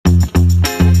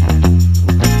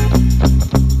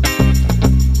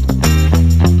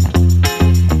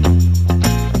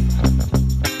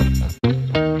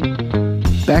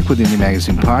with the Indie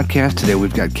Magazine podcast. Today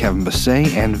we've got Kevin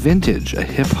Basset and Vintaj, a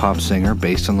hip-hop singer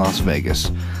based in Las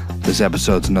Vegas. This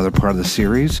episode's another part of the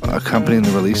series, accompanying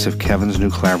the release of Kevin's new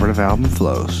collaborative album,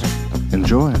 Flows.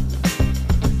 Enjoy.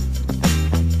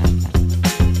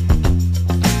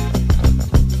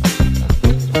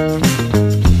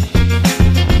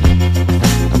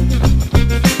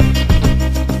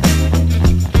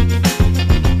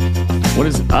 What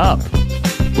is up?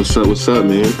 What's up,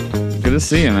 man? Good to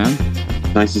see you, man.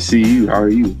 Nice to see you. How are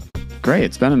you? Great.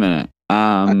 It's been a minute.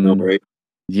 I know, right?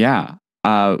 Yeah.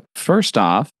 First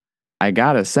off, I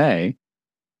gotta say,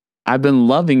 I've been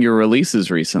loving your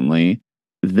releases recently.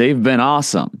 They've been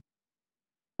awesome.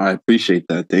 I appreciate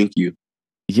that. Thank you.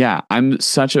 Yeah, I'm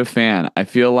such a fan. I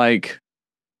feel like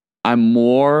I'm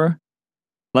lucky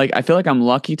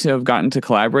to have gotten to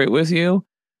collaborate with you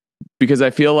because I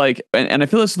feel like, and I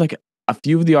feel it's like a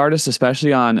few of the artists,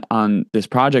 especially on this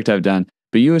project I've done,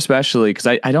 but you especially, because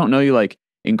I don't know you like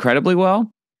incredibly well,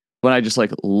 but I just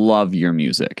like love your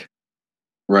music.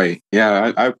 Right.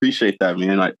 Yeah, I appreciate that,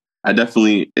 man. I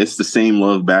definitely, it's the same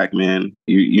love back, man.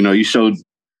 You showed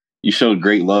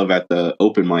great love at the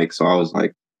open mic, so I was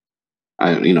like,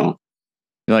 You're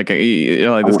like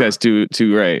this guy's too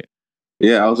great.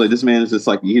 Yeah, I was like, this man is just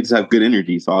like, he just have good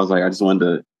energy. So I was like, I just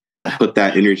wanted to put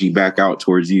that energy back out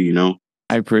towards you, you know?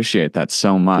 I appreciate that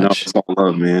so much. It's all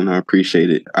love, man. I appreciate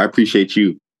it. I appreciate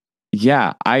you.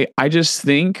 Yeah, I just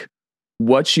think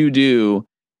what you do,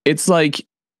 it's like,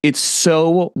 it's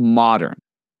so modern.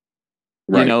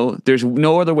 Right. You know, there's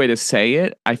no other way to say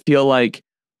it. I feel like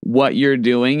what you're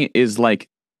doing is like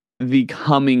the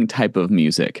coming type of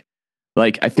music.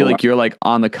 Like, I feel like you're like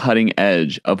on the cutting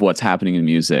edge of what's happening in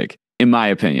music, in my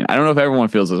opinion. I don't know if everyone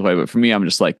feels this way, but for me, I'm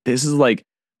just like, this is like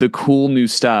the cool new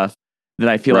stuff that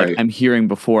I feel like I'm hearing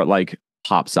before it like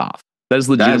pops off. That is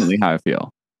legitimately how I feel.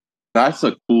 That's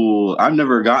a cool. I've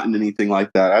never gotten anything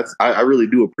like that. I really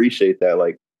do appreciate that.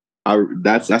 Like,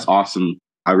 that's awesome.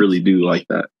 I really do like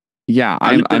that. Yeah,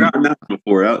 I've never gotten that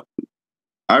before.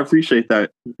 I appreciate that.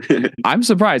 I'm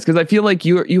surprised because I feel like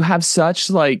you have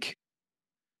such like,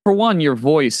 for one, your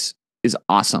voice is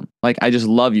awesome. Like, I just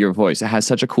love your voice. It has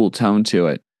such a cool tone to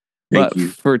it. Thank you.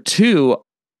 For two,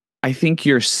 I think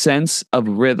your sense of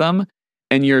rhythm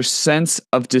and your sense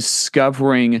of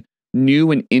discovering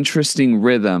new and interesting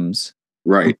rhythms,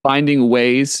 right, finding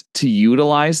ways to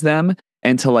utilize them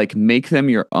and to like make them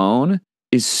your own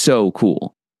is so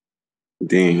cool.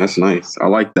 Dang, that's nice. I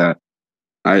like that.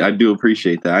 I do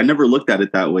appreciate that. I never looked at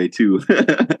it that way too.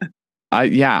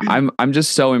 I'm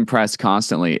just so impressed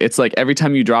constantly. It's like every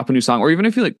time you drop a new song, or even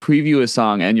if you like preview a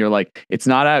song and you're like, it's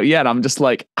not out yet, I'm just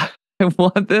like, I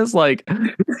want this like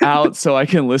out so I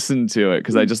can listen to it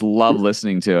because I just love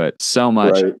listening to it so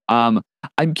much. Right.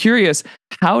 I'm curious,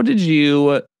 how did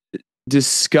you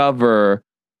discover,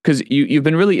 because you've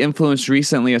been really influenced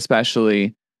recently,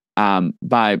 especially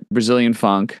by Brazilian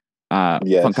funk,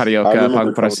 Yes. funk carioca,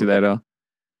 funk brasileiro.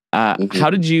 How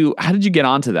did you get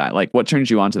onto that? Like, what turned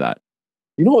you onto that?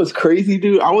 You know what's crazy,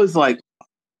 dude? I was like,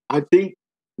 I think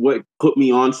what put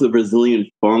me onto the Brazilian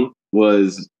funk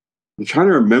was, I'm trying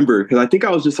to remember, because I think I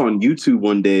was just on YouTube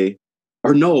one day.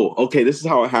 Or no, okay, this is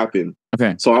how it happened.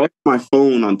 Okay. So I left my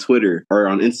phone on Twitter or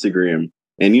on Instagram,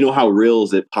 and you know how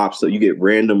reels, it pops up, you get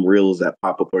random reels that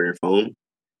pop up on your phone.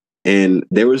 And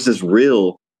there was this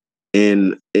reel,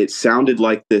 and it sounded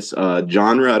like this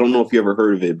genre. I don't know if you ever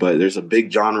heard of it, but there's a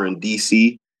big genre in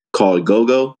DC called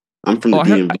go-go. I'm from the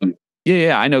DMV.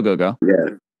 Yeah, I know go-go.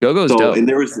 Yeah. Go-go's dope. And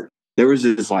there was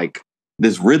this like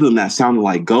this rhythm that sounded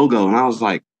like go-go, and I was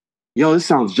like, yo, this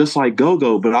sounds just like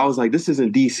go-go, but I was like, this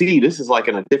isn't DC. This is like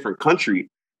in a different country.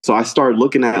 So I started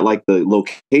looking at like the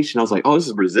location. I was like, oh, this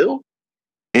is Brazil?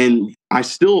 And I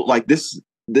still like this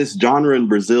genre in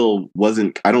Brazil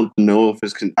wasn't, I don't know if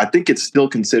it's, I think it's still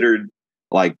considered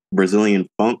like Brazilian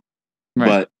funk,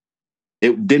 but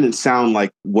it didn't sound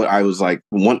like what I was like.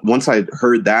 Once I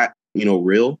heard that,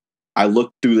 reel, I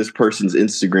looked through this person's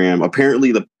Instagram.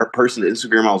 Apparently the person's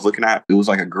Instagram I was looking at, it was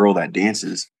like a girl that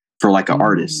dances for like an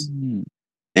artist.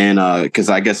 And because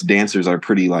I guess dancers are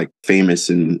pretty like famous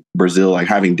in Brazil, like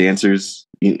having dancers,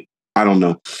 I don't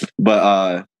know.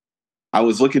 But I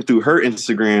was looking through her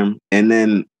Instagram, and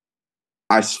then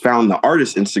I found the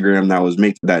artist's Instagram that was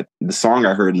making that the song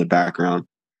I heard in the background.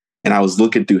 And I was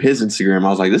looking through his Instagram. I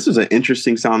was like, this is an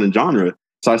interesting sounding genre.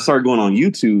 So I started going on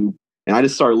YouTube, and I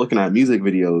just started looking at music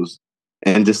videos,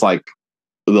 and just like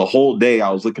the whole day I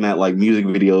was looking at like music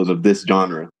videos of this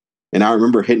genre. And I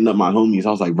remember hitting up my homies.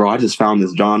 I was like, bro, I just found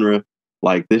this genre.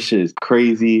 Like, this shit is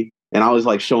crazy. And I was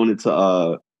like showing it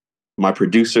to my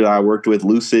producer that I worked with,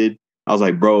 Lucid. I was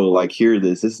like, bro, like, hear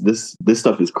this. This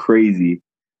stuff is crazy.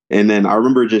 And then I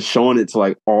remember just showing it to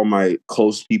like all my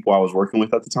close people I was working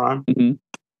with at the time. Mm-hmm.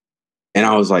 And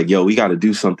I was like, yo, we got to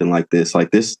do something like this.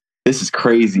 Like this is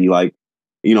crazy. Like,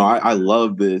 you know, I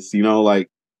love this, you know, like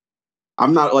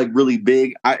I'm not like really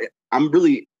big. I'm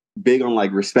really big on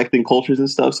like respecting cultures and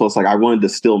stuff. So it's like, I wanted to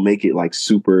still make it like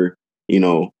super, you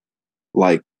know,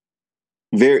 like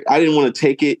I didn't want to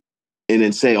take it and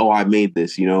then say, oh, I made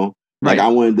this, you know, like I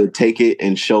wanted to take it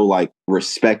and show like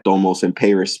respect almost and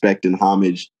pay respect and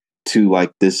homage to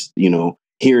like this, you know,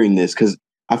 hearing this. Cause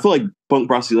I feel like funk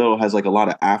brasileiro has like a lot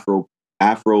of Afro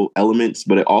elements,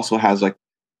 but it also has like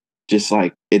just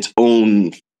like its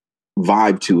own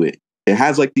vibe to it. It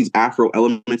has like these Afro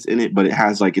elements in it, but it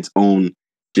has like its own,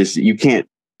 just, you can't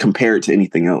compare it to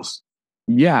anything else.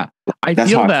 Yeah.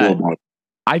 That's how I feel about it.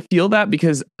 I feel that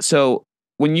because so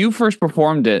when you first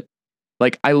performed it,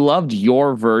 like I loved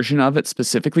your version of it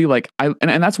specifically. Like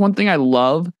and that's one thing I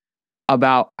love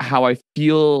about how I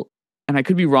feel, and I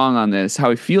could be wrong on this,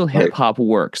 how I feel hip hop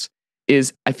works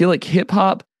is I feel like hip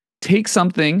hop takes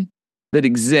something that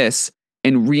exists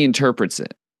and reinterprets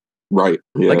it. Right.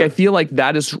 Yeah. Like I feel like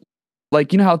that is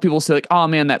like, you know how people say like, oh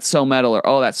man, that's so metal, or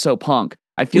oh, that's so punk.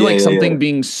 I feel like something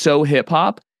being so hip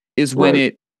hop is when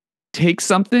it takes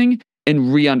something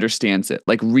and re-understands it,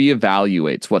 like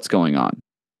reevaluates what's going on.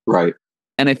 Right.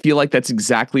 And I feel like that's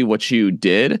exactly what you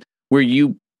did, where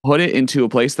you put it into a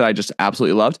place that I just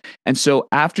absolutely loved. And so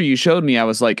after you showed me, I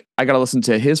was like, I got to listen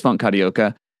to his funk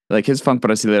carioca, like his funk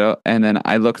brasileiro. And then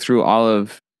I looked through all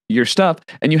of your stuff,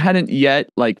 and you hadn't yet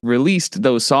like released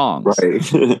those songs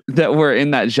that were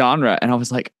in that genre. And I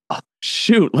was like, oh,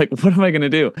 shoot, like, what am I going to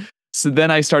do? So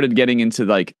then I started getting into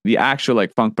like the actual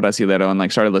like funk brasileiro and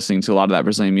like started listening to a lot of that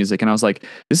Brazilian music. And I was like,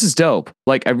 this is dope.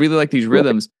 Like, I really like these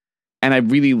rhythms and I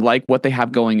really like what they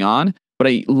have going on, but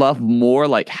I love more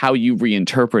like how you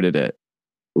reinterpreted it.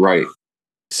 Right.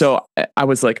 So I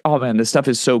was like, oh man, this stuff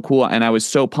is so cool. And I was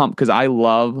so pumped because I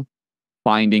love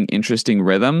finding interesting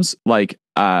rhythms. Like,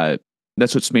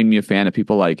 that's what's made me a fan of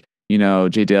people like, you know,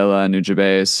 J Dilla,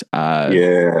 Nujabes.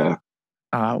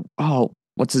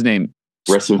 What's his name?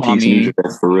 Rest in peace,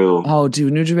 Nujabes, for real. Oh,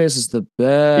 dude, Nujabes is the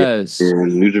best. Yeah,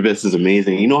 Nujabes is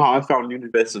amazing. You know how I found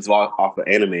Nujabes is off of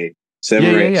anime?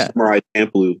 Samurai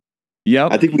Champloo.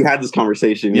 Yep. I think we had this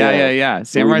conversation. Yeah.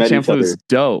 Samurai Champloo is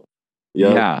dope.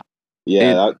 Yep.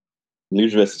 Yeah.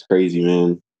 Nujabes is crazy,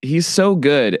 man. He's so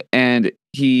good. And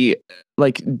he,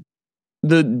 like,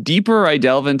 the deeper I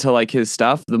delve into like his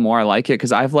stuff, the more I like it.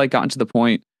 Cause I've like gotten to the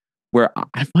point where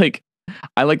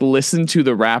I listen to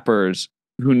the rappers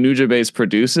who Nujabes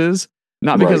produces,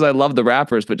 not because I love the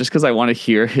rappers, but just because I want to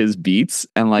hear his beats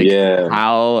and like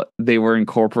how they were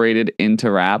incorporated into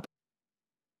rap.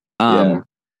 And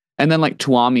then like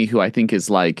Tuami, who I think is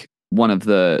like one of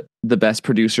the best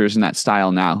producers in that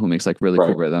style now, who makes like really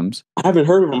cool rhythms. I haven't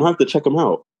heard of him. I have to check him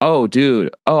out. Oh,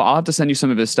 dude. Oh, I'll have to send you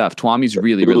some of his stuff. Tuami's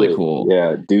really cool.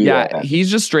 Yeah, dude. Yeah, he's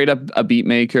just straight up a beat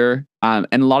maker. And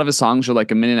a lot of his songs are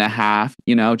like a minute and a half,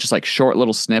 you know, just like short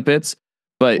little snippets.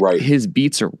 But his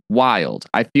beats are wild.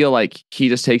 I feel like he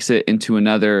just takes it into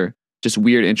another just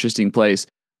weird, interesting place.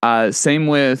 Same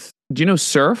with, do you know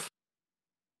Surf?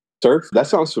 Surf? That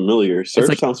sounds familiar. Surf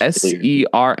like sounds familiar.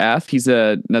 SERF. He's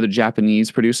another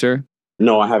Japanese producer.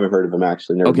 No, I haven't heard of him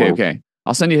actually. Okay.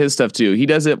 I'll send you his stuff too. He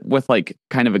does it with like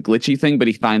kind of a glitchy thing, but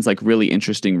he finds like really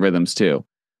interesting rhythms too.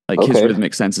 Like his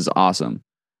rhythmic sense is awesome.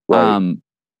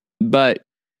 But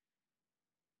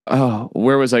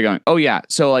where was I going? Oh yeah.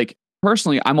 So like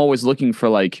personally, I'm always looking for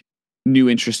like new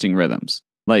interesting rhythms.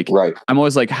 Like I'm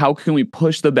always like, how can we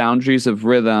push the boundaries of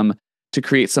rhythm to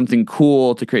create something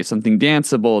cool, to create something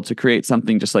danceable, to create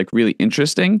something just like really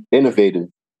interesting? Innovative.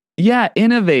 Yeah,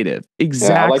 innovative.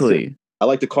 Exactly. Yeah, I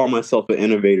like to call myself an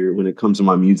innovator when it comes to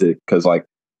my music, because like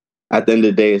at the end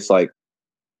of the day, it's like,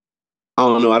 I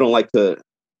don't know. I don't like to.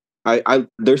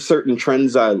 There's certain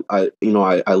trends I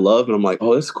love, and I'm like,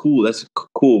 oh, that's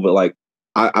cool. But like,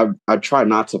 I try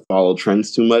not to follow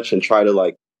trends too much and try to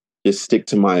like just stick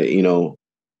to my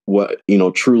what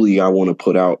truly I want to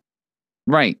put out.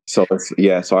 Right. So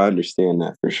so I understand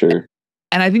that for sure.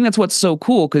 And I think that's what's so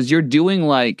cool, because you're doing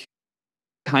like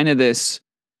kind of this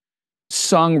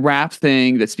sung rap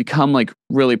thing that's become like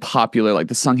really popular, like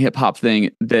the sung hip hop thing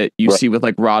that you see with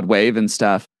like Rod Wave and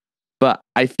stuff. But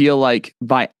I feel like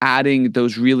by adding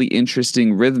those really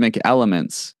interesting rhythmic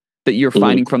elements that you're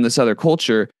finding from this other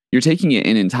culture, you're taking it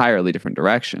in entirely different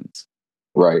directions.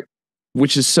 Right.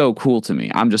 Which is so cool to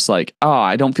me. I'm just like, oh,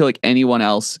 I don't feel like anyone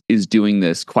else is doing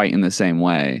this quite in the same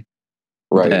way.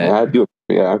 Right. I do.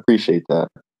 Yeah, I appreciate that.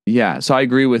 Yeah. So I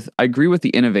agree with the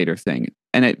innovator thing.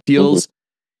 And it feels,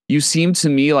 you seem to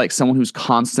me like someone who's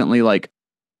constantly like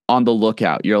on the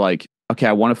lookout. You're like, okay,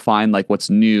 I want to find like what's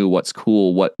new, what's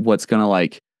cool, what's gonna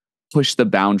like push the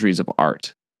boundaries of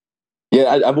art.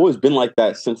 Yeah, I've always been like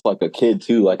that since like a kid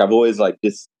too. Like I've always like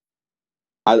this.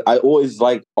 I always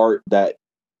liked art that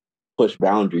pushed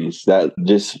boundaries, that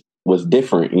just was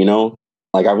different.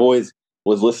 Like I've always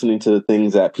was listening to the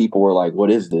things that people were like, "What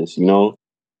is this?"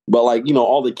 But like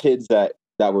all the kids that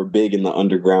were big in the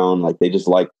underground, like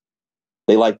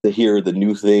they like to hear the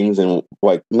new things and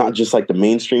like not just like the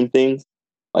mainstream things.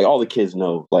 Like all the kids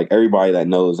know, like everybody that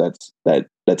knows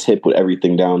that's hip with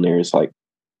everything down there. It's like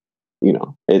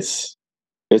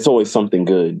it's always something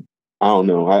good. I don't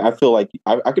know. I feel like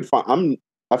I could find.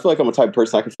 I feel like I'm a type of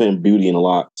person I can find beauty in a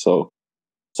lot. So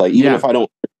it's like even Yeah, if I don't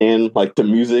understand like the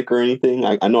music or anything,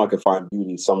 I know I could find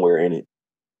beauty somewhere in it.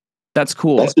 that's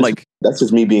cool. Like, That's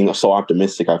just me being so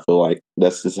optimistic. I feel like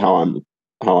that's just how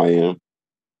I am.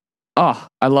 oh,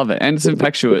 I love it. And it's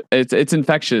infectious. It's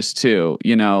infectious too,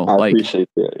 I like, appreciate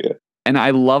that. Yeah. and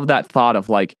I love that thought of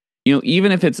like,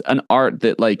 even if it's an art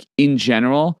that like in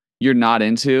general you're not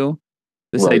into,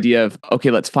 this Right. idea of,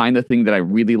 okay, let's find the thing that I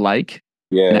really like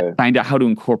and Yeah. find out how to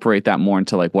incorporate that more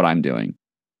into like what I'm doing.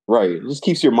 Right. It just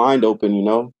keeps your mind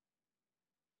open.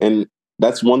 And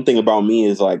that's one thing about me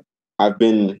is like I've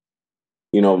been,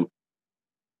 you know,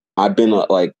 I've been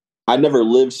like I never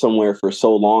lived somewhere for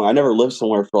so long. I never lived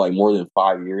somewhere for like more than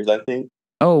 5 years, I think.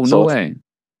 Oh, no So it's way.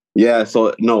 yeah,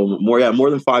 so no more. Yeah, more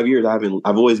than 5 years.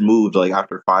 I've always moved like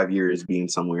after 5 years being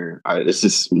somewhere. It's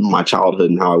just my childhood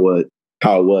and how it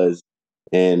was,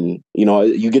 and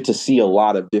you get to see a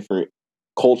lot of different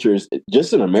cultures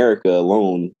just in America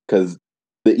alone. Because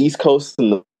the East Coast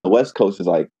and the West Coast is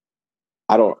like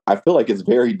I feel like it's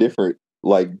very different.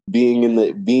 Like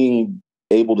being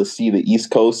able to see the East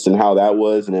Coast and how that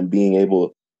was, and then being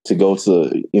able to go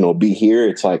to be here.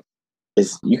 It's like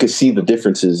you can see the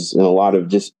differences in a lot of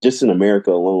just in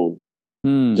America alone.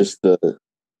 Hmm. Just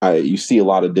you see a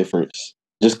lot of difference,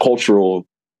 just cultural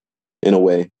in a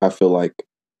way. I feel like.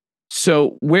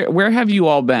 So where have you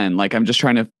all been? Like, I'm just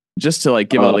to like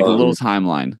give a like a little Um,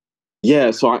 timeline.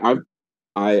 yeah, so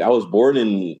I was born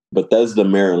in Bethesda,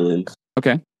 Maryland.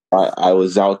 Okay. I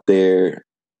was out there.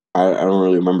 I don't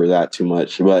really remember that too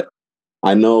much, but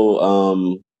I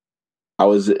know I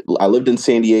lived in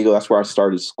San Diego. That's where I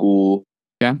started school,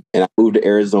 Yeah. and I moved to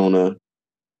Arizona.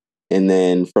 And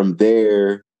then from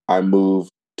there, I moved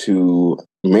to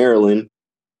Maryland.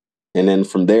 And then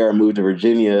from there, I moved to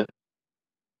Virginia.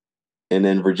 And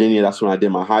then Virginia, that's when I did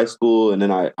my high school. And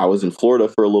then I was in Florida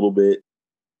for a little bit.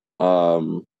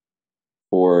 Um,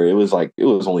 it was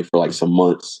only for like some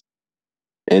months.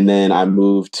 And then I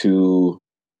moved to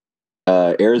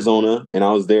Arizona, and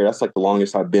I was there. That's like the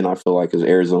longest I've been. I feel like is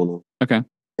Arizona. Okay.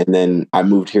 And then I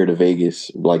moved here to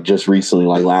Vegas, like just recently,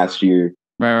 like last year,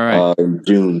 Right. in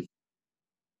June.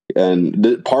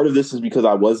 And part of this is because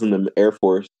I was in the Air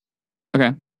Force. Okay.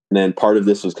 And then part of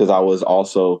this was because I was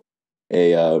also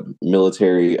a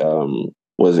military,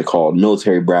 what is it called?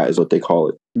 Military brat is what they call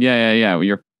it. Yeah.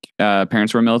 Your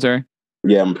parents were military?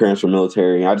 Yeah, my parents were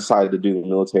military. I decided to do the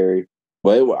military,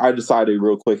 but I decided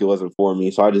real quick it wasn't for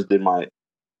me. So I just did my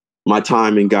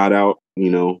time and got out.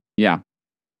 Yeah.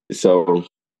 So,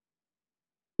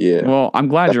 yeah. Well, I'm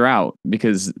glad you're out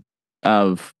because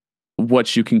of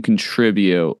what you can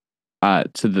contribute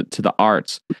to the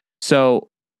arts. So,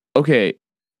 okay,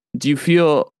 do you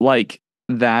feel like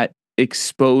that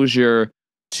exposure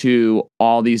to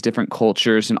all these different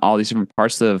cultures and all these different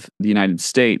parts of the United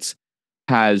States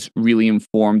has really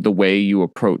informed the way you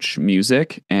approach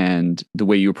music and the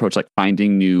way you approach like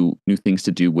finding new things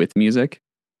to do with music?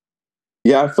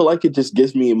 Yeah, I feel like it just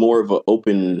gives me more of an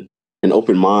open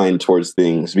mind towards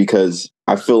things because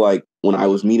I feel like when I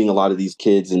was meeting a lot of these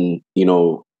kids in,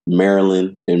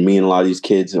 Maryland and meeting a lot of these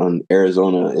kids in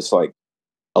Arizona, it's like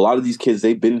a lot of these kids,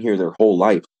 they've been here their whole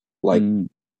life. Like Mm,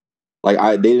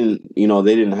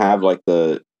 they didn't have like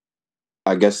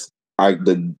I guess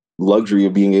the luxury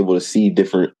of being able to see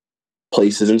different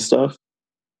places and stuff.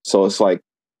 So it's like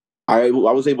I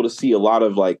was able to see a lot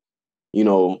of like,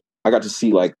 I got to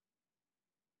see like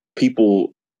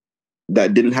people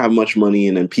that didn't have much money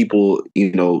and then people,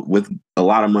 with a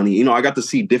lot of money. I got to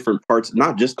see different parts,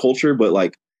 not just culture, but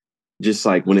like just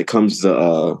like when it comes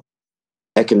to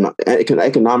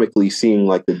economically seeing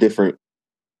like the different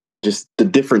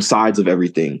sides of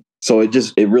everything. So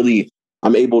it really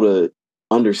I'm able to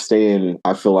understand,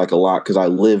 I feel like a lot because I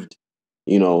lived,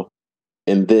 you know,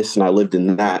 in this and I lived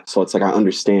in that. So it's like I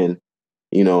understand,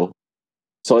 you know.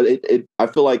 So it I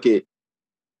feel like it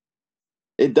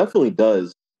definitely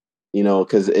does,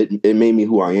 because it made me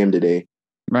who I am today.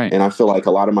 right. And I feel like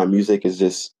a lot of my music is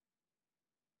just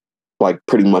like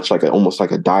pretty much like almost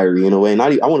like a diary in a way. I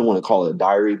wouldn't want to call it a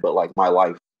diary, but like my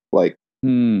life. Like,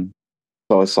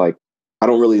 so it's like, I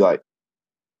don't really like,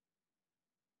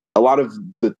 a lot of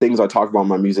the things I talk about in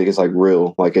my music is like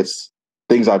real. Like it's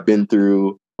things I've been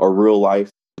through or real life.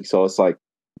 So it's like,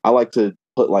 I like to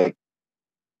put like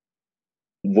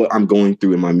what I'm going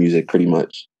through in my music pretty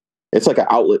much. It's like an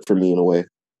outlet for me in a way.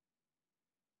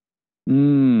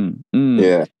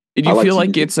 Yeah. Do you feel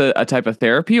like it's a type of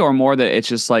therapy, or more that it's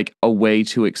just like a way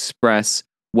to express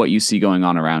what you see going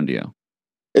on around you?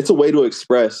 It's a way to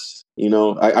express, you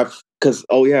know, because,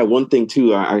 oh yeah, one thing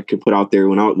too, I could put out there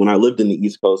when I lived in the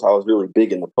East Coast, I was really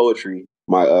big into poetry.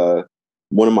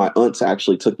 One of my aunts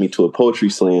actually took me to a poetry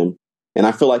slam. And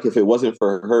I feel like if it wasn't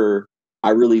for her,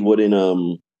 I really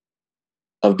wouldn't,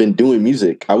 have been doing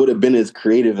music. I would have been as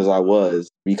creative as I was,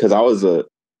 because I was a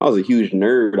huge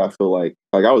nerd. I feel like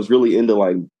I was really into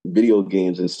like video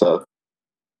games and stuff.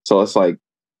 So it's like,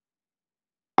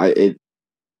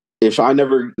 if I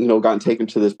never, gotten taken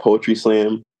to this poetry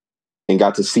slam and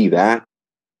got to see that,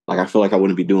 like, I feel like I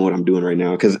wouldn't be doing what I'm doing right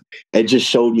now. Cause it just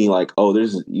showed me like, oh,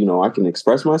 there's, I can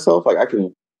express myself. Like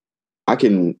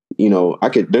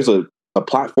there's a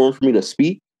platform for me to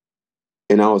speak.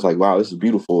 And I was like, wow, this is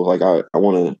beautiful. Like I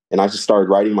want to, and I just started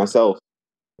writing myself.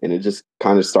 And it just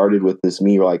kind of started with this,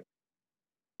 me like,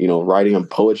 writing a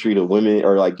poetry to women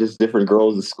or like just different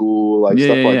girls in school, like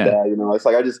stuff like that. It's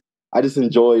like, I just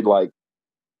enjoyed like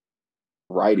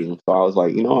writing. So I was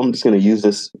like, I'm just going to use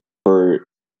this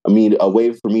a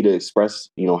way for me to express,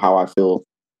 how I feel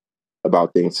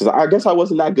about things. Cause I guess I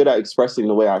wasn't that good at expressing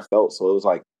the way I felt. So it was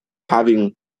like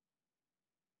having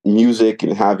music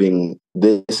and having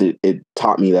this, it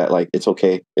taught me that like, it's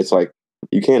okay. It's like,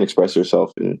 you can express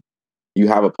yourself and you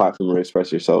have a platform to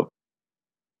express yourself.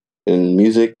 And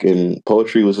music and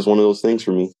poetry was just one of those things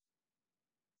for me.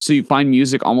 So you find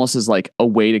music almost as like a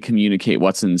way to communicate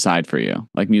what's inside for you,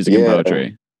 like music and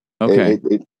poetry. Okay.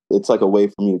 It's like a way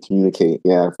for me to communicate.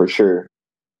 Yeah, for sure.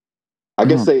 I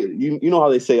guess you know how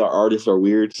they say our artists are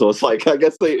weird. So it's like, I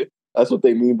guess that's what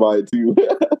they mean by it too.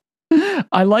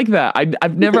 I like that.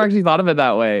 I've never actually thought of it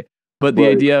that way, but the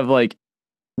idea of like,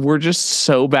 we're just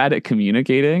so bad at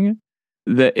communicating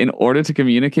that in order to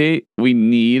communicate, we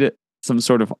need some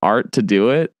sort of art to do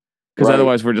it. Because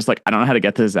otherwise we're just like, I don't know how to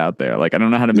get this out there. Like, I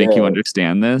don't know how to make you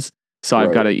understand this. So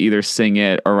I've got to either sing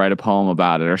it or write a poem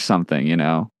about it or something,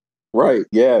 Right.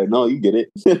 Yeah. No, you get it.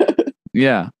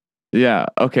 Yeah. Yeah.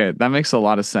 Okay. That makes a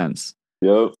lot of sense.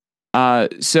 Yep.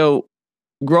 So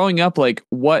growing up, like,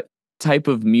 what type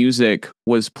of music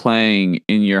was playing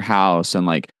in your house? And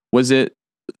like, was it,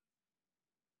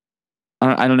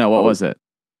 I don't know, what was it?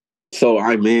 So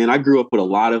I grew up with a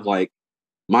lot of like,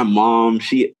 my mom,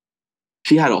 she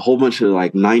had a whole bunch of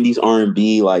like 90s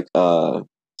R&B, like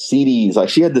CDs. Like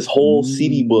she had this whole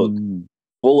CD book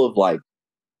full of like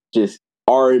just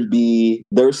R&B.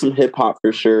 There's some hip hop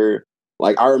for sure.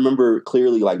 Like I remember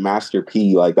clearly like Master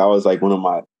P. Like that was like one of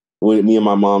me and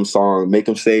my mom's song, Make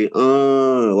Them Say,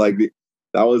 like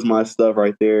that was my stuff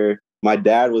right there. My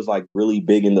dad was like really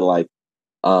big into like,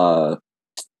 what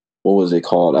was it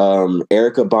called?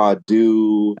 Erykah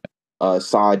Badu,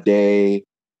 Sade.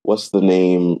 What's the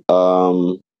name?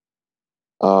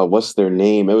 What's their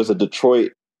name? It was a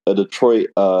Detroit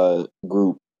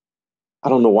group. I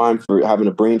don't know why I'm having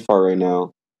a brain fart right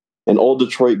now. An old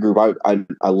Detroit group. I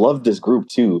love this group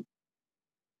too.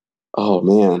 Oh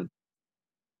man, I'm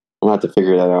gonna have to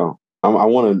figure that out. I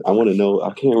want to know.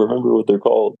 I can't remember what they're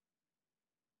called.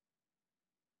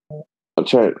 I'm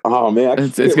trying. Oh man,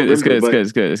 it's good.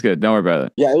 It's good. Don't worry about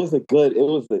it. Yeah, it was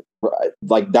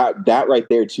like that right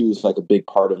there too is like a big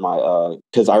part of my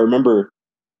because I remember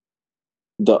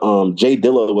the Jay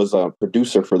Dilla was a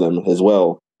producer for them as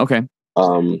well. Okay.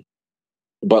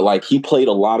 But like he played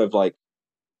a lot of like,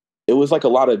 it was like a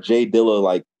lot of Jay Dilla,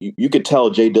 like you could tell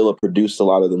Jay Dilla produced a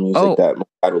lot of the music that my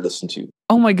dad would listen to.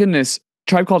 Oh my goodness.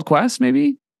 Tribe Called Quest,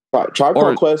 maybe? Tribe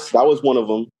Called Quest, that was one of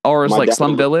them. Or it's like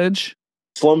Slum Village?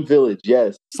 Slum Village,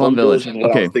 yes. Slum Village. Is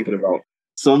what I was thinking about.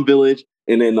 Slum Village,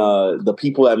 and then the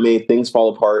people that made Things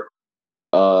Fall Apart.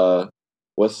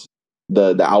 What's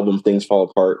the album Things Fall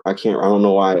Apart? I don't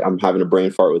know why I'm having a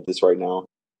brain fart with this right now.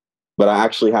 But I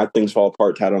actually had Things Fall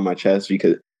Apart tatted on my chest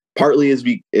because partly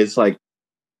it's like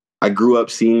I grew up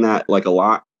seeing that like a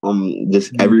lot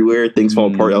just everywhere. Things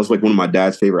Fall Apart. That was like one of my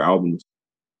dad's favorite albums.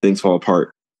 Things Fall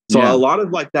Apart. So a lot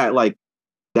of like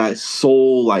that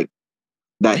soul, like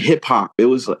that hip hop. It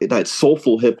was that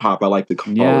soulful hip hop. I like to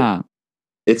call it.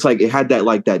 It's like it had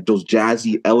that those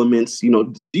jazzy elements. You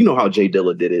know how Jay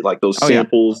Dilla did it, like those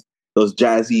samples, those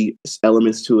jazzy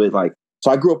elements to it. Like so,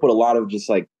 I grew up with a lot of just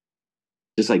like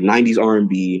 90s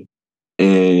R&B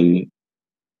and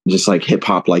just like hip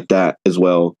hop like that as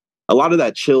well. A lot of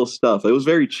that chill stuff. It was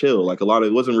very chill. Like a lot of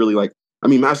it wasn't really like, I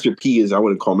mean, Master P is, I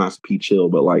wouldn't call Master P chill,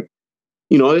 but like,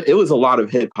 you know, it was a lot of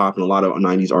hip hop and a lot of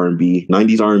 90s R&B,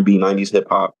 90s hip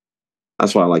hop.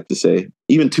 That's what I like to say.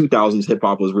 Even 2000s hip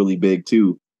hop was really big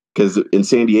too. Because in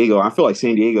San Diego, I feel like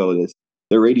San Diego,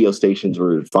 their radio stations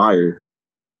were fire.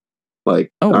 Like,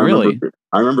 oh, really?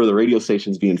 I remember the radio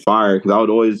stations being fire because I would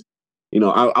always, you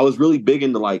know, I was really big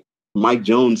into like Mike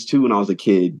Jones too when I was a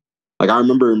kid. Like I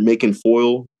remember making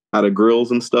foil out of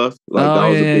grills and stuff. Like that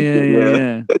was a big thing.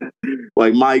 Yeah.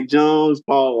 Like Mike Jones,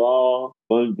 Paul Wall,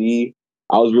 Bun B.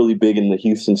 I was really big in the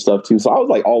Houston stuff too. So I was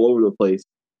like all over the place.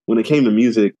 When it came to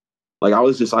music, like I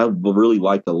really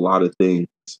liked a lot of things.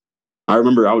 I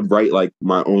remember I would write like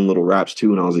my own little raps too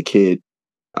when I was a kid.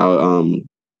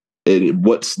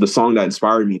 What's the song that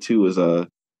inspired me too is what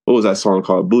was that song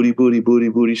called? Booty, booty, booty,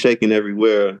 booty shaking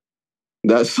everywhere.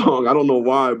 That song, I don't know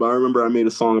why, but I remember I made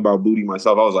a song about booty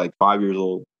myself. I was like 5 years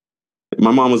old.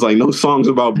 My mom was like, no songs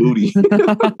about booty. I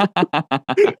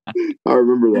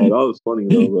remember that. That was funny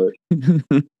though,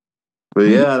 but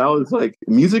yeah, that was like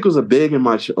music was a big in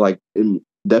my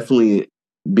definitely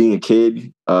being a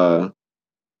kid.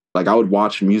 Like I would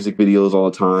watch music videos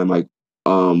all the time, like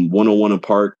 101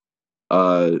 Apart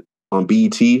on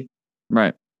BET.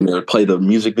 Right. And they would play the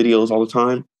music videos all the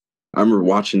time. I remember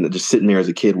watching that, just sitting there as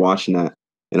a kid watching that.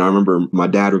 And I remember my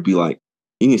dad would be like,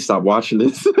 you need to stop watching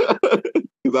this.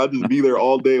 Because I'd just be there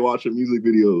all day watching music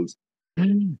videos.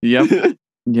 Yep.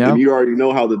 Yeah. And you already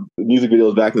know how the music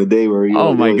videos back in the day were.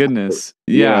 Oh my goodness.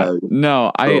 Yeah.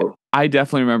 No, I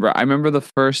definitely remember. I remember the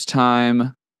first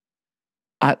time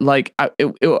I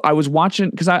was watching,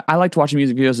 because I liked watching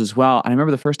music videos as well. And I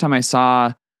remember the first time I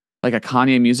saw like a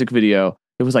Kanye music video,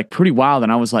 it was like pretty wild.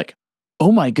 And I was like,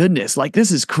 oh my goodness, like this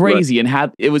is crazy. Right.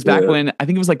 And it was back when I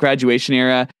think it was like graduation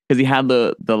era, because he had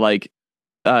the like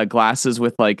glasses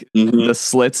with like the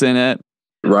slits in it.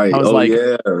 Right. I was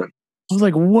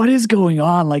like, what is going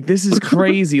on? Like, this is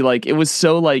crazy. Like, it was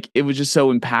just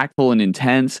so impactful and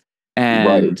intense.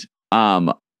 And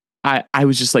I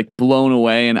was just like blown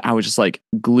away, and I was just like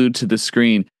glued to the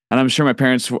screen. And I'm sure my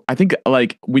parents, I think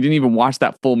like we didn't even watch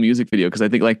that full music video, because I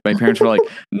think like my parents were like,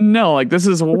 no, like this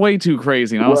is way too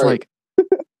crazy. And I was like,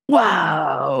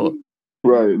 wow.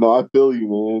 Right. No, I feel you,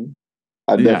 man.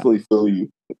 I definitely feel you.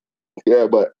 Yeah,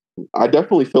 but I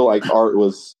definitely feel like art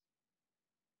was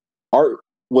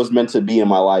meant to be in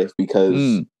my life,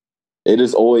 because it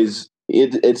is always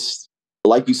it's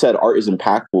like you said, art is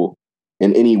impactful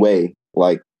in any way.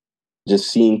 Like just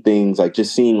seeing things, like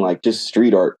just seeing like just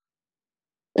street art,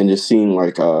 and just seeing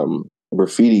like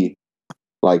graffiti.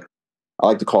 Like I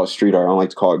like to call it street art. I don't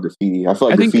like to call it graffiti. I feel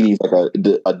like graffiti is like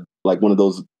a like one of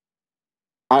those.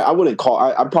 I wouldn't call.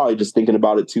 I'm probably just thinking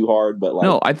about it too hard, but like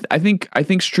no, I think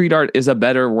street art is a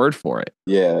better word for it.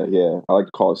 Yeah. I like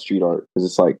to call it street art because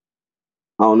it's like,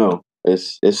 I don't know.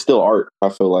 It's still art. I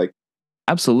feel like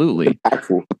absolutely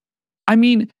impactful. I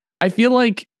mean, I feel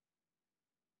like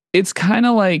it's kind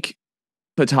of like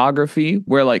photography,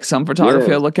 where like some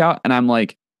photography I look out and I'm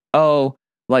like, oh,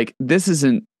 like this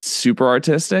isn't super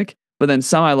artistic. But then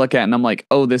some I look at and I'm like,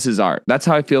 oh, this is art. That's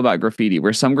how I feel about graffiti.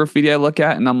 Where some graffiti I look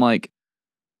at and I'm like,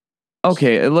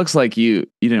 okay, it looks like you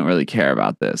didn't really care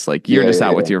about this. Like you're just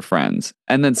out with your friends.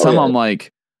 And then some I'm like,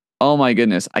 oh my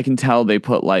goodness, I can tell they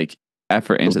put like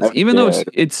effort into this. Even though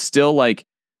it's still like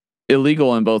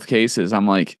illegal in both cases. I'm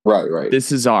like, right.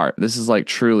 This is art. This is like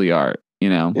truly art, you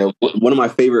know? Yeah, one of my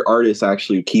favorite artists,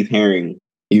 actually, Keith Haring,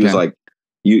 he was like,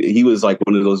 he was like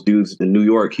one of those dudes in New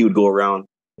York. He would go around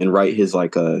and write his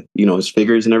like, his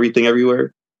figures and everything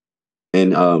everywhere.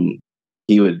 And,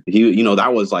 he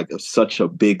that was like such a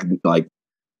big, like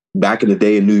back in the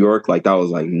day in New York, like that was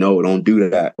like, no, don't do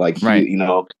that. Like,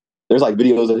 there's like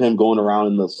videos of him going around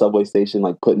in the subway station,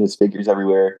 like putting his figures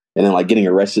everywhere and then like getting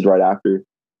arrested right after.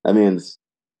 That man's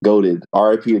goated.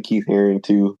 R.I.P. to Keith Haring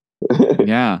too.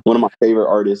 Yeah. One of my favorite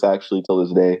artists actually till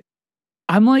this day.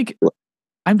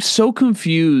 I'm so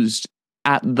confused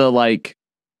at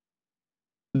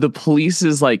the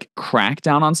police's like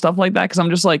crackdown on stuff like that, because I'm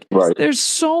just like, there's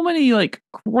so many like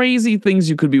crazy things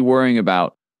you could be worrying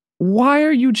about. Why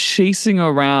are you chasing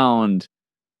around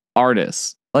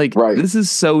artists? Like this is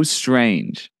so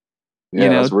strange. Yeah,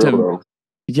 that's real, bro.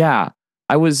 Yeah.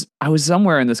 I was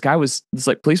somewhere and this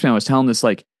like policeman was telling this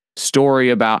like story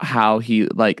about how he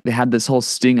like they had this whole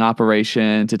sting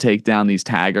operation to take down these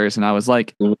taggers, and I was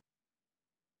like,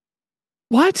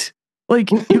 what?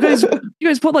 Like you guys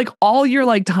put like all your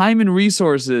like time and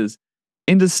resources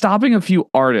into stopping a few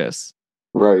artists.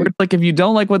 Right. Like if you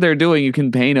don't like what they're doing, you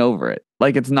can paint over it.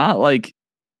 Like it's not like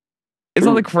it's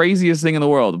not the craziest thing in the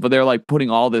world, but they're like putting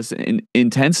all this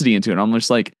intensity into it. I'm just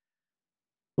like,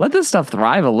 let this stuff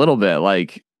thrive a little bit.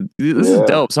 Like, this is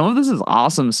dope. Some of this is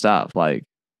awesome stuff. Like,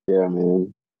 yeah,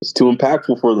 man, it's too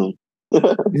impactful for them.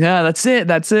 Yeah, that's it.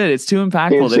 It's too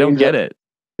impactful. They don't get it.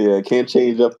 Yeah, can't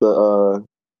change up the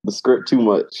script too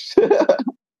much.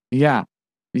 Yeah,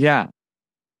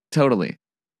 totally.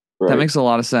 Right. That makes a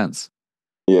lot of sense.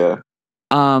 Yeah.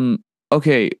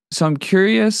 Okay, so I'm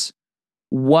curious,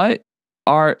 so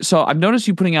I've noticed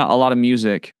you putting out a lot of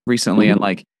music recently and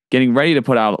like getting ready to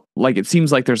put out, like, it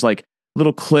seems like there's like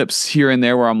little clips here and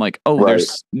there where I'm like, oh,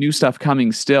 there's new stuff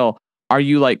coming still. Are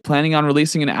you like planning on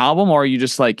releasing an album, or are you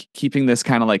just like keeping this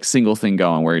kind of like single thing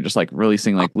going where you're just like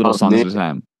releasing like little songs at a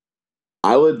time?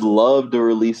 I would love to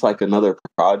release like another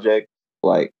project.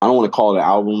 Like, I don't want to call it an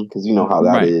album because you know how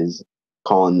that is,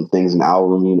 calling things an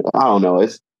album. You know, I don't know.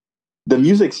 The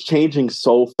music's changing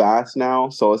so fast now,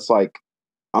 so it's like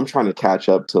I'm trying to catch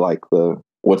up to like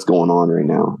what's going on right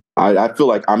now. I feel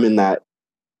like I'm in that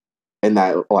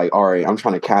like, all right, I'm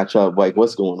trying to catch up, like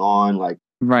what's going on, like,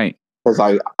 right. Because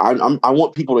I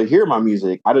want people to hear my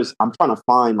music. I'm trying to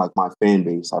find like my fan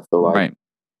base. I feel like,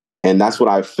 and that's what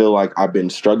I feel like I've been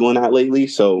struggling at lately.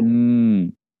 So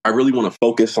I really want to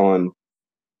focus on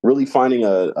really finding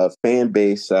a fan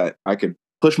base that I could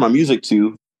push my music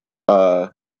to.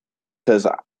 Because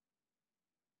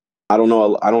I don't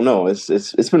know.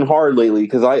 It's been hard lately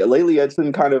because lately it's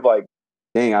been kind of like,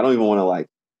 dang, I don't even want to like.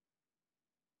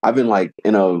 I've been like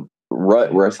in a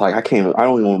rut where it's like I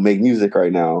don't even want to make music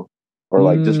right now, or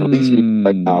like just release music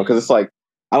right now, because it's like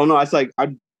I don't know. It's like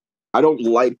I don't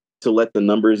like to let the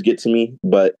numbers get to me,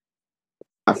 but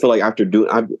I feel like after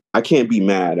doing, I can't be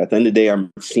mad. At the end of the day,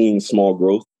 I'm seeing small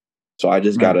growth, so I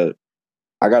just gotta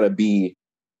be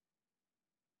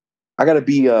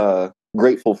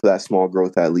grateful for that small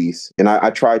growth at least, and I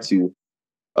try to,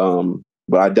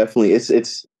 but I definitely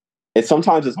it's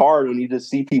sometimes it's hard when you just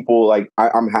see people like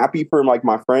I'm happy for like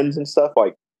my friends and stuff,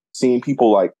 like seeing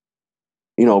people like,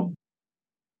 you know,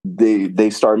 they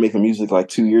started making music like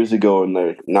 2 years ago and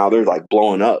they're like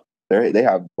blowing up. They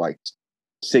have like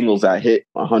singles that hit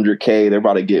 100K. They're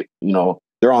about to get, you know,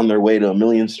 they're on their way to 1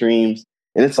 million streams,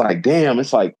 and it's like, damn,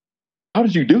 it's like, how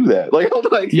did you do that? Like, I'm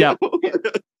like, yeah.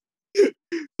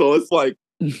 So it's like,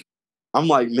 I'm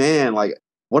like, man, like,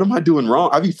 what am I doing wrong?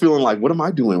 I be feeling like, what am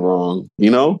I doing wrong?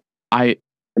 You know? I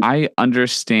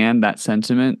understand that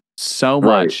sentiment so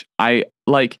much. I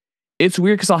like, it's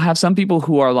weird because I'll have some people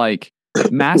who are like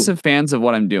massive fans of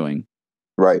what I'm doing.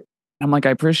 Right. I'm like, I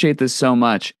appreciate this so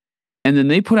much. And then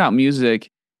they put out music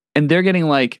and they're getting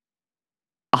like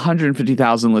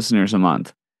 150,000 listeners a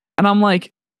month. And I'm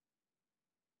like,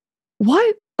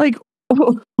 what? Like,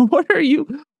 what are you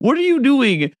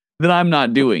doing that I'm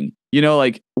not doing? You know,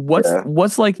 like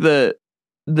what's like the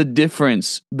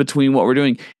difference between what we're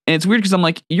doing? And it's weird because I'm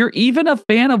like, you're even a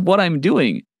fan of what I'm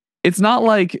doing. It's not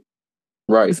like,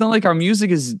 it's not like our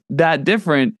music is that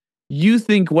different. You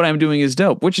think what I'm doing is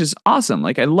dope, which is awesome.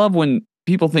 Like, I love when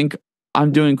people think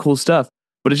I'm doing cool stuff,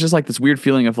 but it's just like this weird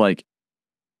feeling of like,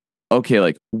 okay,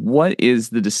 like what is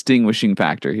the distinguishing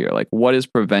factor here? Like, what is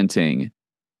preventing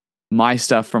my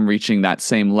stuff from reaching that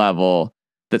same level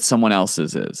that someone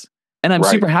else's is? And I'm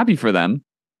super happy for them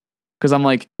because I'm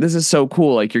like, this is so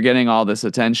cool. Like, you're getting all this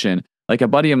attention. Like, a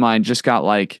buddy of mine just got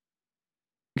like,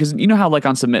 because you know how like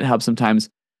on Submit Hub sometimes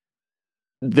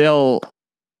they'll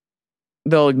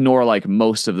ignore like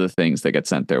most of the things that get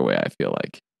sent their way. I feel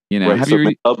like, you know, have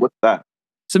Submit Hub, what's that?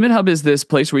 Submit Hub is this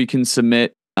place where you can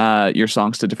submit your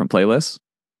songs to different playlists.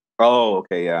 Oh,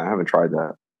 okay, yeah, I haven't tried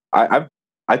that.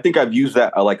 I think I've used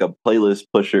that like a playlist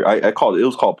pusher. It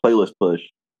was called Playlist Push.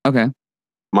 Okay.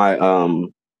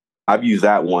 I've used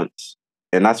that once,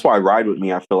 and that's why Ride With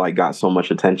Me, I feel like, got so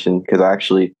much attention because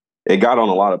it got on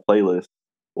a lot of playlists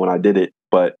when I did it.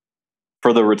 But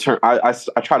for the return, I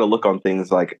try to look on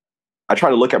things like, I try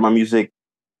to look at my music.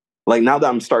 Like, now that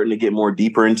I'm starting to get more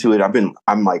deeper into it, I've been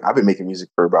making music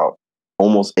for about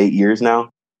almost 8 years now.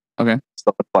 Okay.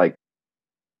 So it's like,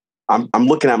 I'm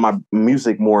looking at my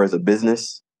music more as a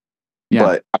business. Yeah.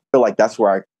 But I feel like that's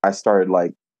where I started,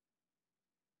 like,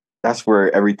 that's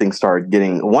where everything started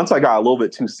getting, once I got a little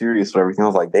bit too serious with everything, I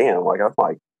was like, damn, like, I'm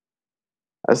like,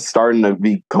 it's starting to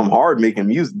become hard making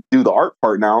music, do the art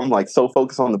part now. I'm like so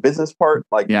focused on the business part,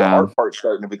 like the art part's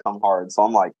starting to become hard. So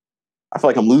I'm like, I feel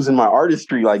like I'm losing my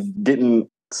artistry, like getting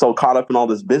so caught up in all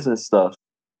this business stuff.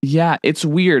 Yeah, it's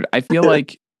weird. I feel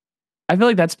like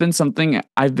that's been something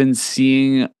I've been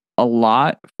seeing a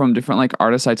lot from different like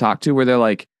artists I talk to, where they're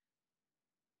like,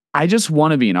 I just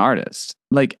want to be an artist.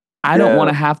 Like, I don't want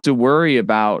to have to worry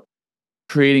about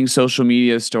creating social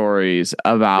media stories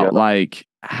about like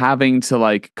having to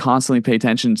like constantly pay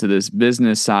attention to this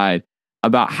business side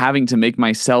about having to make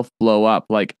myself blow up.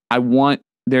 Like I want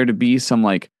there to be some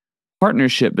like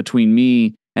partnership between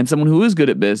me and someone who is good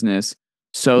at business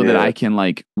so that I can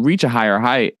like reach a higher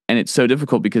height. And it's so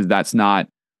difficult because that's not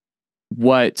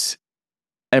what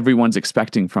everyone's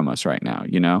expecting from us right now,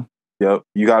 you know? Yep.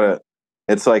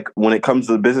 It's like when it comes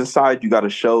to the business side, you gotta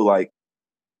show like,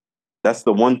 that's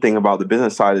the one thing about the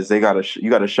business side is you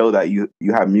gotta show that you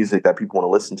have music that people want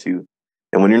to listen to.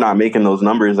 And when you're not making those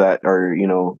numbers that are,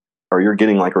 or you're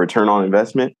getting like a return on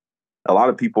investment, a lot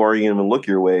of people aren't even look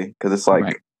your way. Cause it's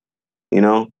like,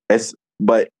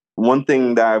 but one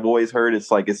thing that I've always heard,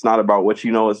 it's like, it's not about what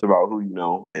you know, it's about who you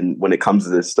know. And when it comes to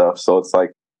this stuff. So it's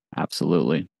like,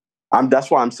 absolutely.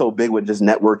 That's why I'm so big with just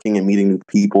networking and meeting new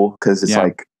people. Cause it's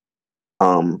like,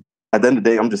 at the end of the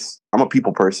day, I'm a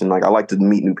people person. Like I like to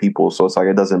meet new people. So it's like,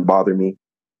 it doesn't bother me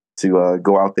to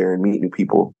go out there and meet new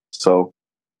people. So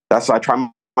that's why I try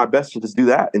my best to just do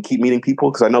that and keep meeting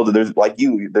people. Cause I know that there's like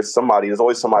there's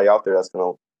always somebody out there that's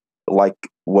going to like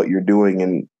what you're doing.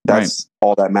 And that's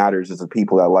all that matters is the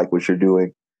people that like what you're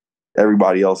doing.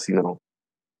 Everybody else,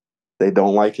 they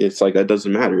don't like it. It's like, that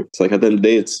doesn't matter. It's like at the end of the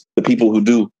day, it's the people who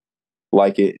do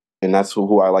like it. And that's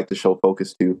who I like to show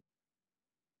focus to.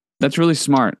 That's really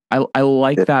smart. I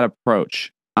like that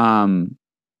approach.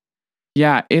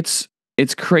 Yeah, it's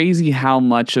crazy how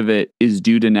much of it is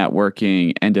due to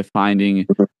networking and to finding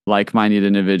like-minded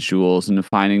individuals and to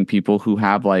finding people who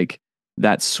have like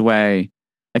that sway.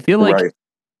 I feel like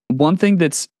one thing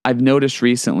I've noticed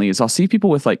recently is I'll see people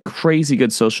with like crazy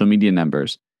good social media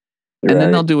numbers, and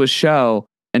then they'll do a show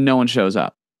and no one shows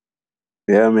up.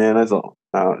 Yeah, man, that's all.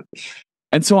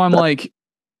 And so I'm like,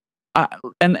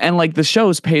 and like the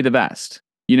shows pay the best,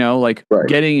 like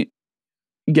getting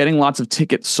lots of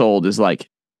tickets sold is like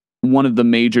one of the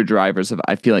major drivers of,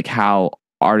 I feel like, how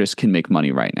artists can make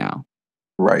money right now.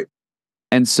 Right.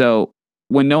 And so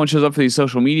when no one shows up for these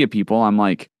social media people, I'm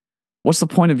like, what's the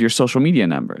point of your social media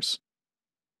numbers?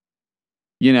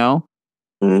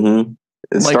 Mm-hmm.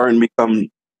 It's like, starting to become,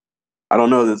 I don't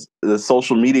know, the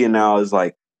social media now is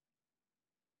like,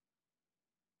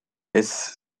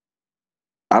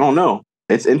 I don't know.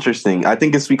 It's interesting. I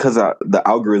think it's because of the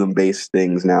algorithm based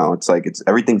things now. It's like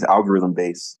everything's algorithm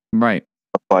based. Right.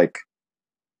 Like,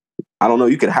 I don't know,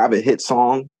 you could have a hit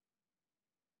song,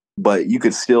 but you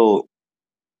could still,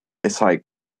 it's like,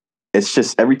 it's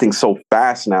just everything's so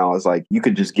fast now. It's like you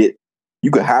could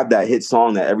have that hit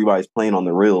song that everybody's playing on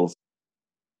the reels,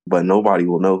 but nobody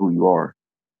will know who you are.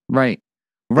 Right.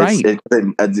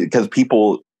 Because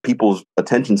people's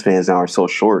attention spans now are so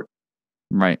short.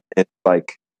 Right. It's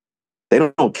like, they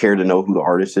don't care to know who the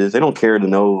artist is. They don't care to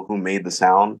know who made the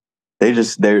sound. They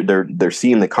just they're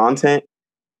seeing the content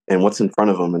and what's in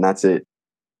front of them, and that's it.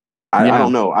 I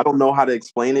don't know. I don't know how to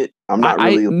explain it. I'm not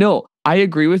really. No, I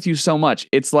agree with you so much.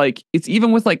 It's like, it's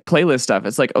even with like playlist stuff.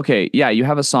 It's like, okay, yeah, you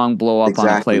have a song blow up on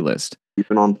a playlist.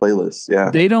 Even on playlists,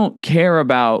 yeah. They don't care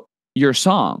about your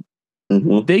song.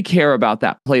 Mm-hmm. They care about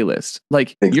that playlist.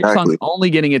 Like your song's only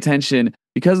getting attention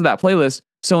because of that playlist.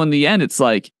 So in the end, it's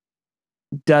like,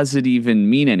 does it even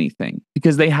mean anything?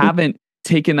 Because they haven't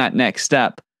taken that next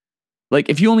step. Like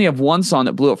if you only have one song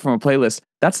that blew up from a playlist,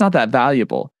 that's not that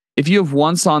valuable. If you have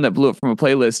one song that blew up from a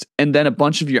playlist and then a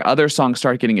bunch of your other songs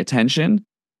start getting attention,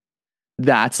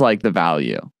 that's like the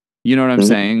value. You know what I'm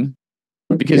saying?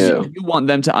 Because you want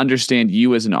them to understand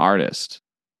you as an artist.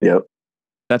 Yep.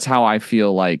 That's how I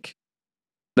feel like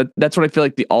that's what I feel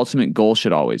like the ultimate goal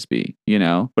should always be,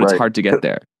 but it's hard to get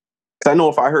there. Because I know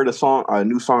if I heard a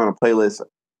new song on a playlist,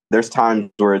 there's times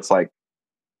where it's like,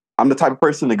 I'm the type of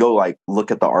person to go like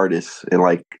look at the artist and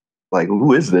like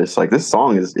who is this? Like this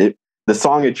song the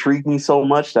song intrigued me so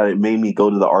much that it made me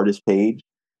go to the artist page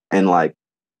and like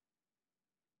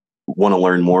want to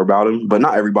learn more about him. But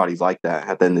not everybody's like that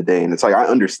at the end of the day, and it's like I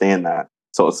understand that.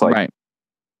 So it's like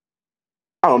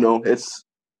I don't know. It's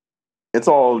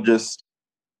all just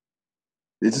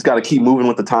got to keep moving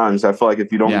with the times. I feel like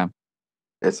if you don't.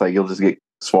 It's like you'll just get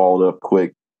swallowed up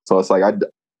quick. So it's like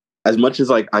as much as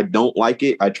like I don't like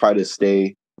it, I try to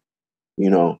stay,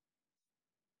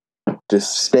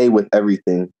 just stay with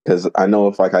everything, because I know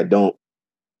if like I don't,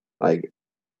 like,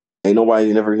 ain't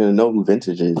nobody never gonna know who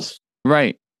Vintage is.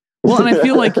 Right. Well, and I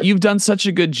feel like you've done such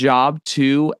a good job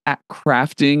too at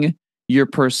crafting your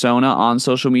persona on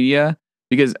social media,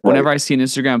 because whenever I see an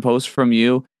Instagram post from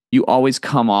you, you always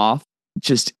come off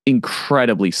just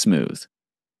incredibly smooth.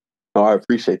 Oh, I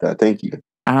appreciate that. Thank you.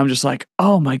 And I'm just like,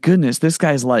 oh my goodness, this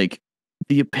guy's like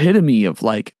the epitome of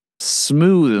like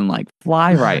smooth and like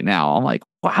fly right now. I'm like,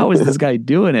 wow, how is this guy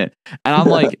doing it? And I'm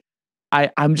like,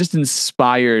 I'm just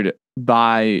inspired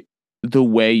by the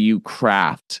way you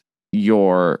craft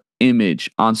your image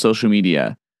on social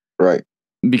media. Right.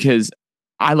 Because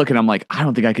I look at it, I'm like, I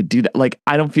don't think I could do that. Like,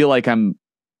 I don't feel like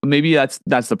maybe that's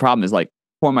the problem is like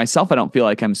for myself, I don't feel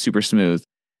like I'm super smooth.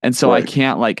 And so I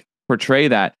can't like portray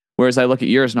that. Whereas I look at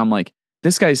yours and I'm like,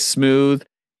 this guy's smooth.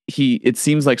 It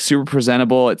seems like super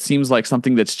presentable. It seems like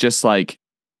something that's just like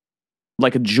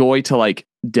a joy to like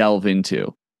delve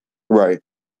into. Right.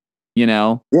 You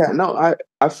know? Yeah, no,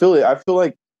 I feel it. I feel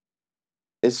like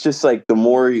it's just like the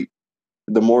more you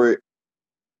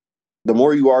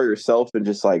are yourself and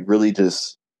just like really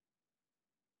just,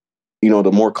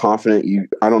 the more confident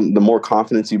the more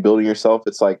confidence you build in yourself,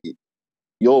 it's like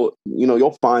you'll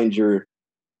find your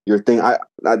thing. I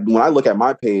when I look at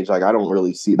my page, like I don't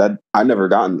really see that. I've never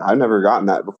gotten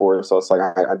that before. So it's like,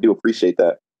 I do appreciate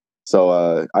that.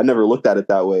 So I never looked at it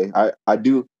that way. I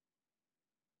do.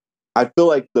 I feel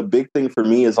like the big thing for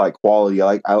me is like quality.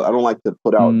 I don't like to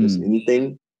put out just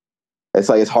anything. It's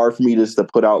like, it's hard for me just to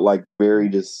put out like very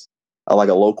just like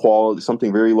a low quality,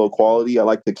 something very low quality. I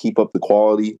like to keep up the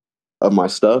quality of my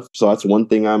stuff. So that's one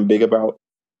thing I'm big about.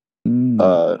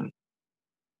 So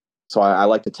I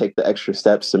like to take the extra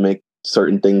steps to make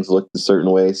certain things look a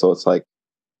certain way. So it's like,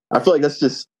 I feel like that's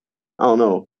just, I don't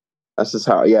know. That's just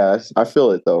how, I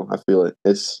feel it though. I feel it.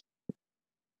 I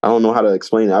don't know how to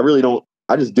explain it. I really don't.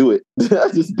 I just do it. I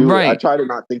just do it. I try to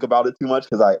not think about it too much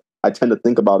because I tend to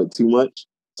think about it too much.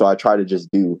 So I try to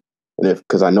just do. And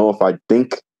because I know if I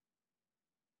think,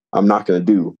 I'm not going to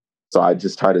do. So I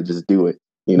just try to just do it.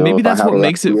 Maybe that's what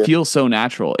makes it feel so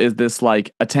natural, is this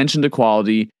like attention to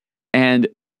quality and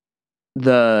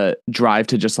the drive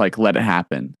to just like let it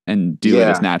happen and do it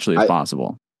as naturally as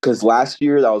possible. Because last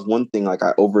year, that was one thing, like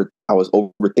I was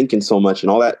overthinking so much, and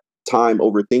all that time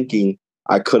overthinking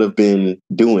I could have been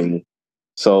doing.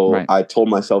 So I told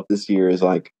myself this year is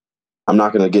like, I'm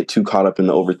not going to get too caught up in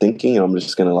the overthinking, and I'm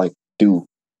just going to like do.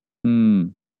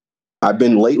 I've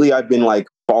been like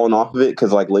falling off of it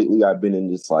because like lately I've been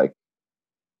in just like,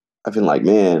 I've been like,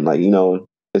 man, like,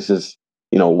 it's just,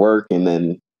 work, and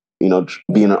then,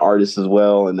 being an artist as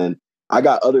well. And then I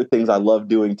got other things I love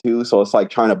doing too. So it's like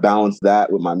trying to balance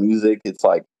that with my music. It's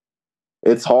like,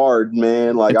 it's hard,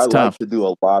 man. Like I like to do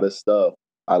a lot of stuff.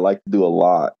 I like to do a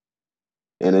lot.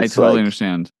 And it's I totally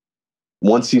understand.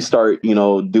 Once you start,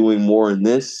 doing more in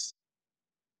this,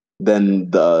 then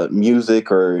the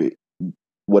music or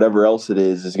whatever else it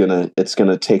is it's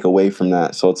gonna take away from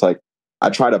that. So it's like, I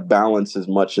try to balance as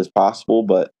much as possible,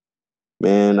 but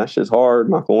man, that's just hard.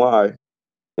 Not gonna lie,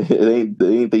 it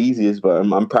ain't the easiest, but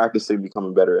I'm practicing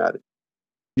becoming better at it.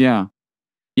 Yeah,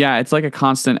 it's like a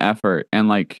constant effort, and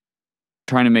like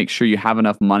trying to make sure you have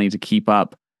enough money to keep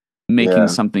up making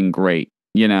something great,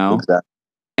 Exactly.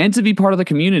 and to be part of the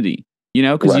community,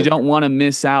 because you don't want to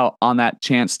miss out on that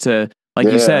chance to, like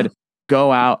you said,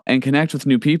 go out and connect with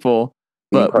new people.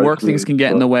 But work things can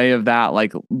get in the way of that,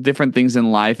 like different things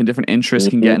in life and different interests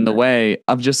can get in the way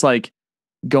of just like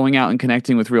going out and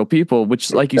connecting with real people,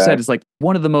 which, like you said, is like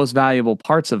one of the most valuable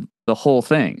parts of the whole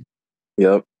thing.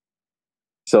 Yep.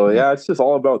 So it's just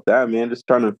all about that, man. Just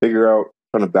trying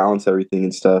to balance everything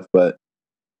and stuff. But,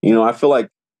 I feel like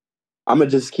I'm going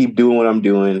to just keep doing what I'm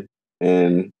doing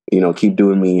and, keep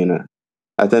doing me. And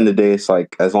at the end of the day, it's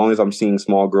like, as long as I'm seeing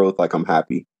small growth, like I'm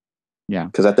happy. Yeah.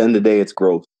 Because at the end of the day, it's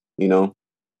growth, Yeah.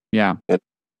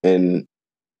 And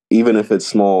even if it's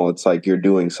small, it's like you're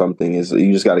doing something.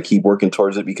 You just got to keep working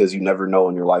towards it, because you never know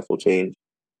when your life will change.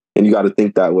 And you got to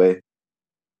think that way.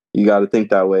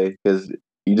 Because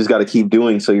you just got to keep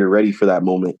doing so you're ready for that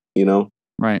moment,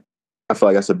 Right. I feel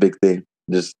like that's a big thing.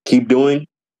 Just keep doing.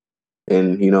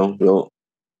 And,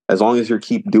 as long as you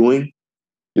keep doing,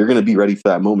 you're going to be ready for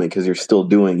that moment, because you're still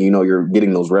doing, you're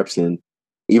getting those reps in.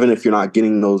 Even if you're not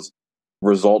getting those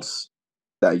results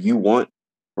that you want,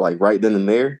 like right then and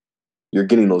there, you're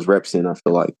getting those reps in, I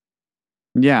feel like.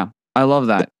 Yeah, I love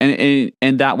that.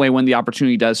 And that way, when the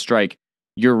opportunity does strike,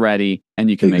 you're ready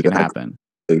and you can make it happen.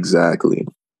 Exactly.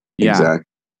 Yeah. Exactly.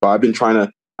 So I've been trying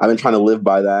to live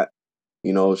by that.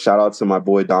 Shout out to my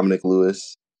boy Dominic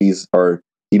Lewis. He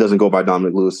doesn't go by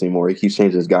Dominic Lewis anymore. He keeps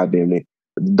changing his goddamn name.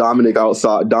 Dom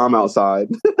outside.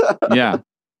 Yeah.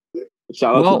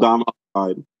 Shout out to Dom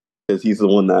outside, because he's the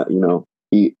one that,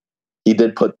 he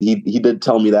did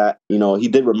tell me that, he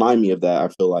did remind me of that. I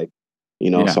feel like,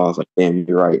 so I was like, damn,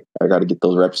 you're right. I got to get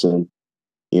those reps in,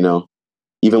 even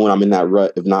when I'm in that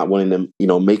rut of not wanting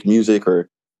to, make music, or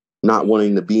not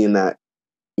wanting to be in that,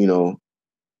 you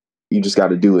just got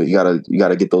to do it. You got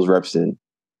to get those reps in.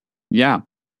 Yeah.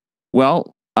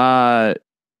 Well, I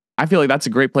feel like that's a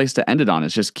great place to end it on.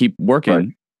 Is just keep working. Right.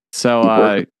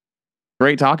 So,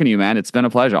 great talking to you, man. It's been a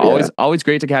pleasure. Yeah. Always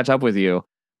great to catch up with you.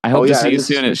 I hope to see you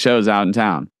soon at shows out in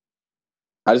town.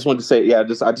 I just want to say, I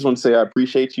just want to say I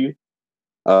appreciate you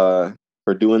for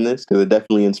doing this, because it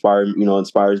definitely inspires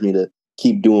me to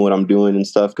keep doing what I'm doing and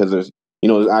stuff, because there's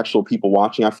actual people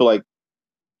watching. I feel like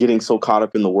getting so caught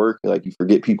up in the work, like you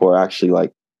forget people are actually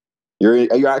like,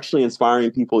 you're actually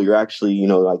inspiring people. You're actually,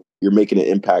 like you're making an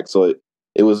impact. So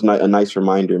it was a nice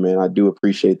reminder, man. I do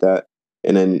appreciate that.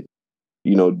 And then,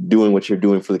 doing what you're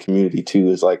doing for the community too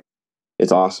is like,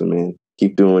 it's awesome, man.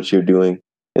 Keep doing what you're doing.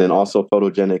 And then also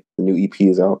Photogenic, the new EP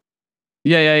is out.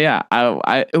 Yeah.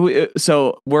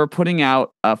 So we're putting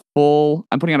out I'm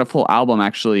putting out a full album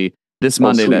actually this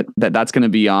Monday that's going to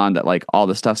be on, that like all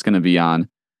the stuff's going to be on.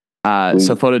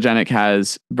 So Photogenic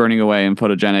has Burning Away and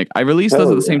Photogenic. I released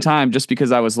those at the same time just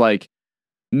because I was like,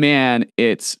 man,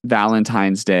 it's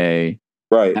Valentine's Day.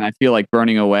 Right. And I feel like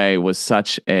Burning Away was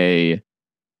such a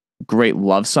great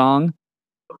love song.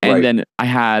 And then I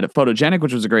had Photogenic,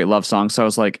 which was a great love song. So I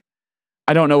was like,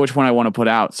 I don't know which one I want to put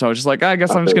out. So I was just like, I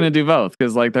guess I'm just going to do both,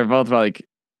 because like they're both like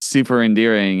super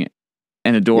endearing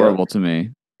and adorable to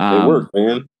me. They work,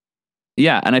 man.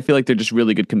 Yeah. And I feel like they're just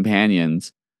really good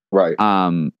companions. Right.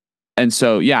 And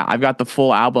so, yeah, I've got the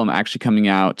full album actually coming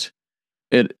out.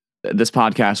 This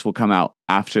podcast will come out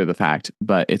after the fact,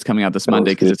 but it's coming out this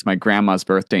Monday because it's my grandma's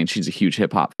birthday and she's a huge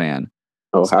hip hop fan.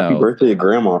 Oh, happy birthday to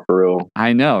grandma, for real.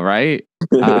 I know, right?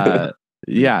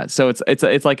 Yeah. So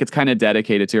it's like, it's kind of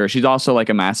dedicated to her. She's also like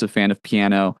a massive fan of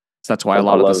piano. So that's why a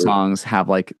lot of the songs have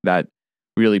like that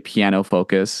really piano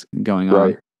focus going on.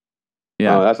 Right.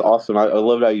 Yeah. Oh, that's awesome. I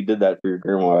love how you did that for your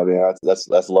grandma. I mean,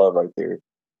 that's love right there.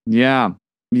 Yeah.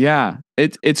 Yeah.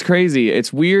 It's crazy.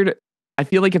 It's weird. I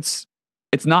feel like it's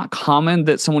not common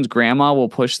that someone's grandma will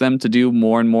push them to do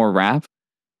more and more rap,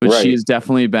 but she's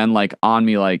definitely been like on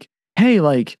me, like, hey,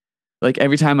 like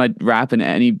every time I rap in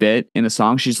any bit in a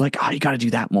song, she's like, oh, you got to do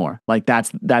that more. Like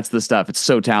that's the stuff. It's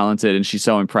so talented. And she's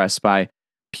so impressed by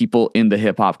people in the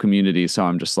hip hop community. So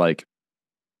I'm just like,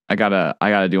 I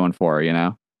gotta do one for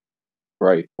her,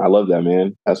 Right. I love that,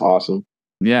 man. That's awesome.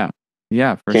 Yeah.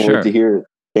 Yeah, for sure. Can't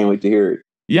wait to hear it.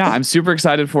 Yeah. I'm super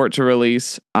excited for it to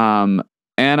release. And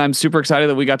I'm super excited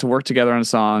that we got to work together on a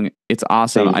song. It's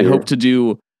awesome. I hope to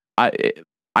do, I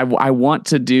want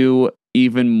to do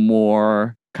even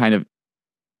more kind of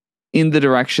in the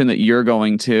direction that you're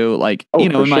going to, like,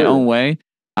 in my own way.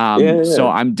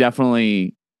 So you're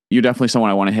definitely someone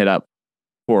I want to hit up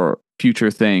for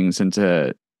future things and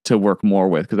to work more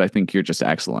with, because I think you're just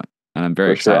excellent. And I'm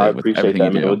very excited with everything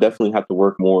you do. We'll definitely have to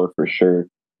work more for sure.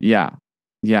 Yeah.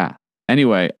 Yeah.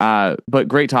 Anyway, but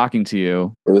great talking to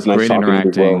you. It was nice great talking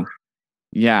interacting. To you as well.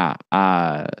 Yeah.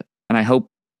 And I hope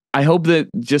that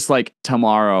just like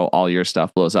tomorrow all your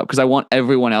stuff blows up, because I want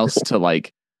everyone else to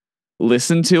like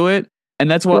listen to it.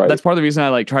 And that's part of the reason I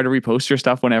like try to repost your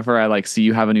stuff whenever I like see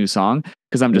you have a new song,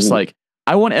 because I'm just like,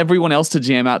 I want everyone else to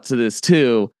jam out to this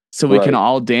too, so we can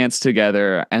all dance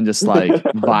together and just like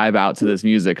vibe out to this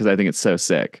music, because I think it's so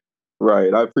sick.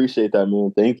 Right. I appreciate that,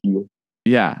 man. Thank you.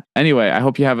 Yeah. Anyway, I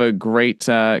hope you have a great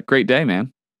day,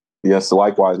 man. Yes,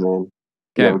 likewise, man.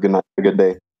 Okay. Have a good night, a good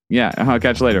day. Yeah. I'll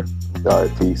catch you later. All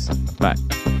right. Peace. Bye.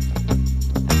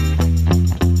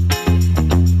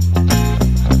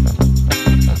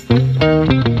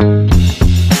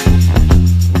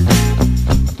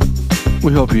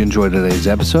 We hope you enjoyed today's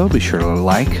episode. Be sure to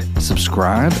like,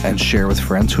 subscribe, and share with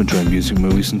friends who enjoy music,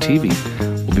 movies, and TV.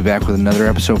 We'll be back with another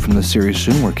episode from this series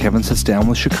soon, where Kevin sits down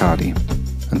with Shikati.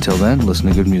 Until then, listen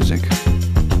to good music.